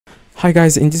Hi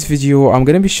guys, in this video I'm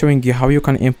going to be showing you how you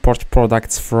can import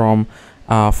products from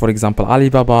for example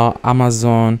Alibaba,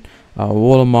 Amazon,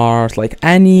 Walmart, like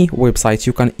any website.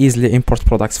 You can easily import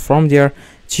products from there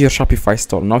to your Shopify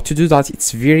store. Now to do that,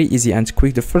 it's very easy and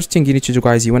quick. The first thing you need to do,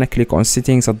 guys, you want to click on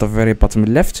settings at the very bottom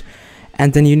left,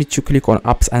 and then you need to click on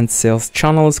apps and sales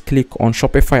channels. Click on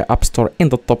Shopify App Store in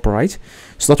the top right,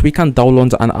 so that we can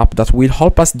download an app that will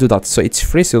help us do that. So it's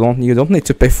free, so you don't need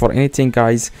to pay for anything,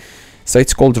 guys. So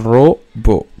it's called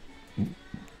Robo.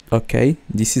 Okay,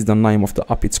 this is the name of the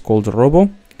app. It's called Robo,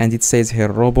 and it says here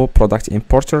Robo Product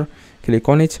Importer. Click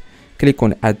on it, click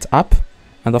on Add App,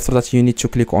 and after that you need to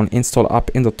click on Install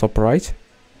App in the top right.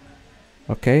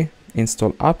 Okay,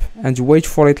 install app, and you wait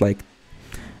for it like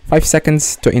 5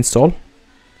 seconds to install.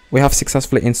 We have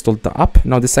successfully installed the app.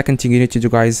 Now the second thing you need to do,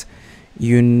 guys,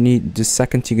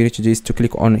 is to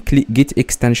click on Get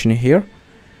Extension here.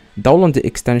 Download the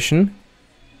extension.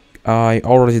 I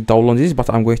already downloaded this, but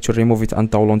I'm going to remove it and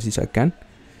download it again.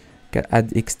 Okay,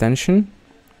 add extension.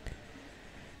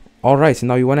 Alright,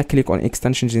 now you want to click on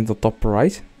extensions in the top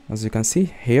right, as you can see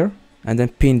here, and then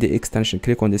pin the extension.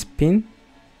 Click on this pin.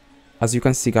 As you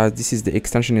can see, guys, this is the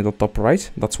extension in the top right.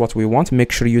 That's what we want.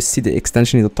 Make sure you see the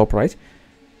extension in the top right.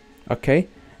 Okay,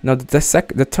 now the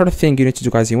third thing you need to do,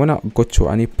 guys, you want to go to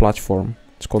any platform.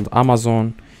 It's called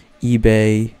Amazon,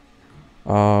 eBay,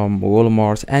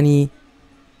 Walmart, any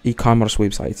e-commerce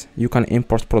website. You can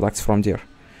import products from there.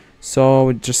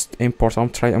 So just import.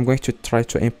 I'm going to try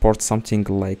to import something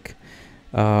like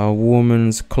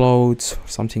women's clothes or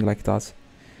something like that.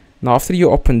 Now after you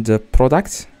open the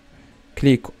product,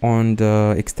 click on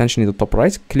the extension in the top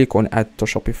right, click on Add to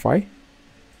Shopify.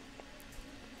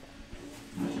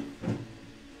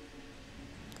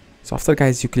 So after,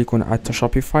 guys, you click on Add to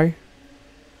Shopify.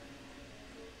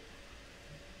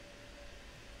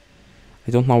 I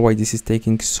don't know why this is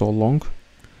taking so long,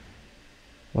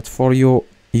 but for you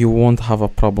won't have a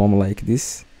problem like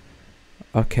this.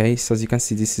 Okay, so as you can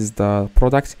see, this is the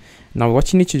product. Now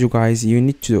what you need to do, guys, you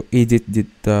need to edit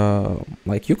the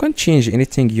like, you can change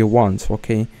anything you want.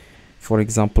 Okay, for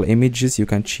example, images, you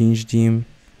can change them.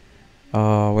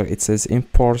 Where it says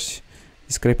import,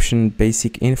 description,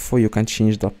 basic info, you can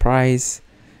change the price.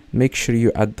 Make sure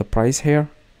you add the price here.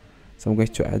 So I'm going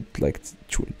to add like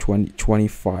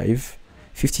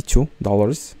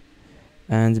 $52,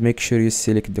 and make sure you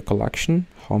select the collection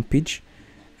homepage,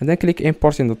 and then click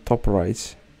import in the top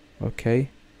right. Okay,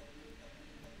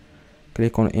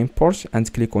 click on import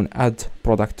and click on add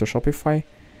product to Shopify,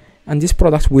 and this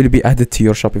product will be added to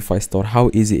your Shopify store.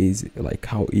 How easy is it? Like,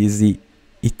 how easy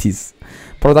it is.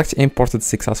 Product imported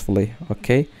successfully.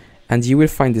 Okay, and you will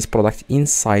find this product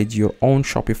inside your own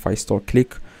Shopify store.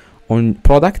 Click on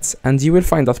products and you will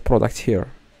find that product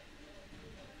here.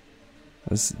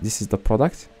 This is the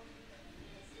product,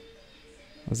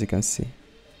 as you can see,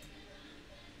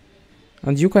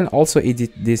 and you can also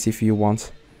edit this if you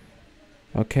want.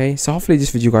 Okay, so hopefully this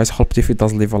video, guys, helped. If it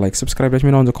does, leave a like, subscribe, let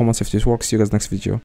me know in the comments if this works. See you guys next video.